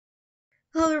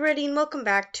Hello everybody and welcome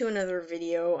back to another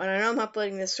video, and I know I'm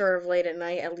uploading this sort of late at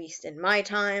night, at least in my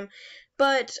time,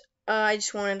 but I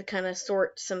just wanted to kind of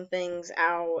sort some things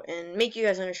out and make you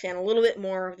guys understand a little bit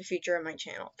more of the future of my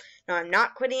channel. Now, I'm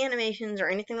not quitting animations or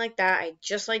anything like that. I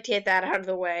just like to get that out of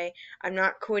the way. I'm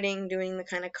not quitting doing the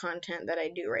kind of content that I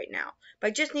do right now, but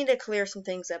I just need to clear some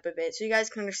things up a bit so you guys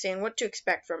can understand what to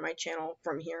expect from my channel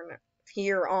from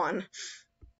here on.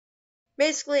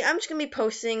 Basically, I'm just going to be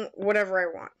posting whatever I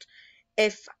want.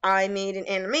 If I made an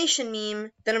animation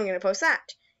meme, then I'm going to post that.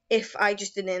 If I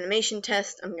just did an animation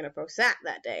test, I'm going to post that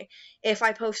day. If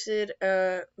I posted,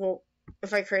 if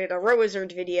I created a Row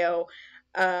Wizard video,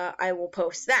 I will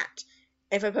post that.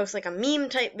 If I post like a meme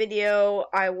type video,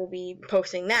 I will be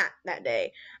posting that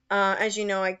day. As you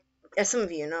know, as some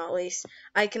of you know at least,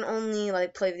 I can only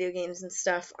like play video games and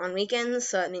stuff on weekends,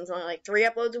 so that means only like 3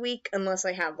 uploads a week, unless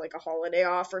I have like a holiday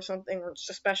off or something, or just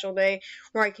a special day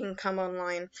where I can come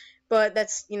online. But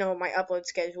that's, my upload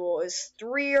schedule is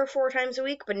 3 or 4 times a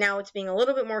week, but now it's being a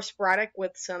little bit more sporadic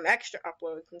with some extra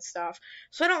uploads and stuff.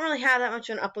 So I don't really have that much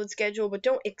of an upload schedule, but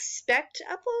don't expect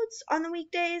uploads on the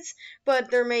weekdays,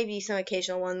 but there may be some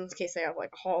occasional ones in case I have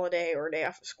like a holiday or a day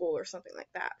off of school or something like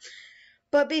that.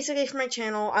 But basically for my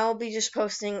channel, I'll be just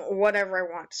posting whatever I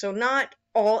want. So not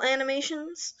all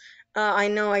animations. I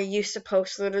know I used to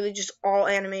post literally just all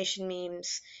animation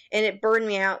memes, and it burned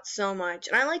me out so much.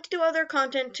 And I like to do other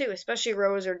content too, especially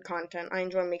Row Wizard content. I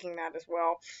enjoy making that as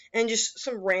well. And just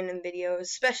some random videos,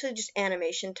 especially just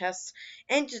animation tests,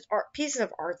 and just pieces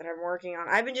of art that I'm working on.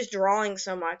 I've been just drawing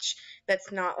so much that's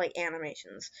not like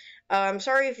animations. I'm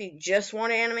sorry if you just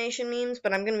want animation memes,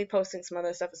 but I'm going to be posting some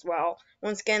other stuff as well.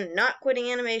 Once again, not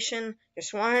quitting animation,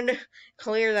 just wanted to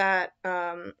clear that,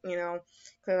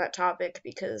 clear that topic,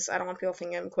 because I don't want people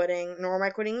thinking I'm quitting, nor am I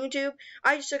quitting YouTube.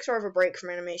 I just took sort of a break from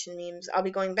animation memes. I'll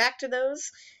be going back to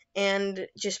those and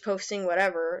just posting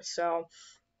whatever. So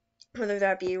whether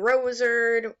that be Row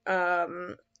Wizard,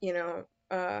 an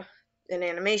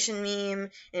animation meme,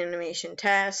 an animation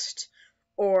test,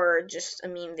 or just a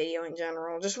meme video in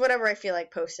general. Just whatever I feel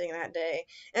like posting that day.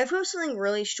 And if I post something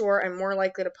really short, I'm more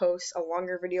likely to post a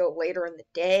longer video later in the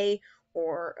day,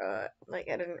 or like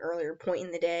at an earlier point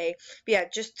in the day. But yeah,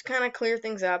 just to kind of clear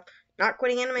things up. Not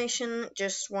quitting animation,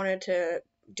 just wanted to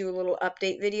do a little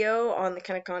update video on the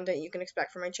kind of content you can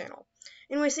expect from my channel.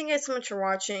 Anyways, thank you guys so much for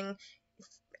watching.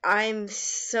 I'm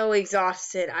so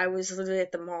exhausted. I was literally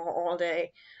at the mall all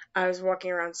day. I was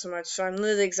walking around so much, so I'm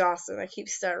literally exhausted. I keep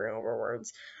stuttering over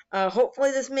words.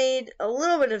 Hopefully this made a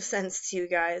little bit of sense to you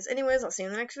guys. Anyways, I'll see you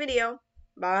in the next video.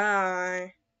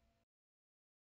 Bye.